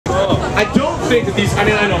I don't think that these, I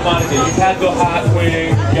mean, I know Monica, you've had the hot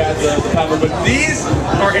wing, you got the pepper, but these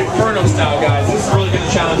are Inferno style, guys. This is really going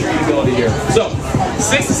to challenge your eatability here. So,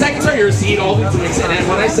 60 seconds are yours to eat all these wings, and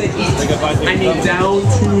when I say eat, I mean down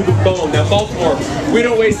to the bone. Now, Baltimore, we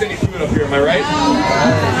don't waste any food up here, am I right?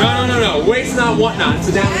 No. Waste not, want not. It's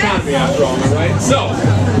a down economy after all, am I right? So,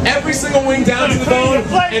 every single wing down to the bone,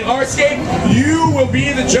 and Artscape, you will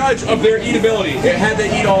be the judge of their eatability. Had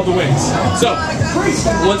they eat all the wings. So,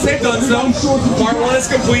 once they've done so, part 1 is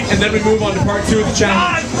complete, and then we move on to part 2 of the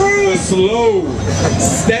challenge. The slow,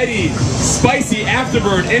 steady, spicy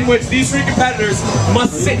afterburn in which these 3 competitors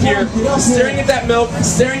must sit here staring at that milk,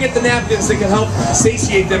 staring at the napkins that can help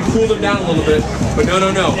satiate them, cool them down a little bit. But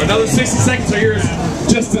no. Another 60 seconds are yours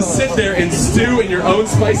just to sit there and stew in your own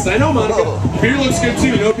spices. I know, Monica. Beer looks good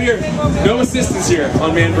too. No beer. No assistance here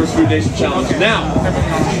on Man vs. Food Nation Challenge. Now,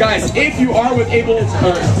 guys, if you are able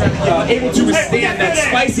to withstand that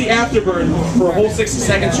spicy afterburn for a whole 60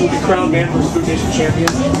 seconds, you'll be crowned Man vs. Food Nation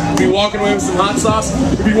champions. You'll be walking away with some hot sauce.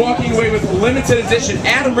 You'll be walking away with limited edition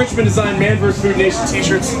Adam Richmond designed Man vs. Food Nation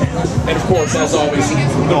t-shirts. And of course, as always,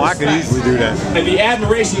 no, I could easily do that. And the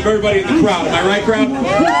admiration of everybody in the crowd. Am I right, crowd?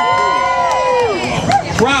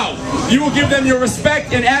 Crowd, you will give them your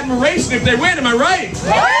respect and admiration if they win. Am I right?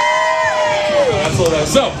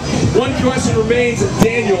 So, one question remains.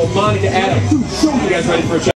 Daniel, Monica, Adam. You guys ready for a challenge?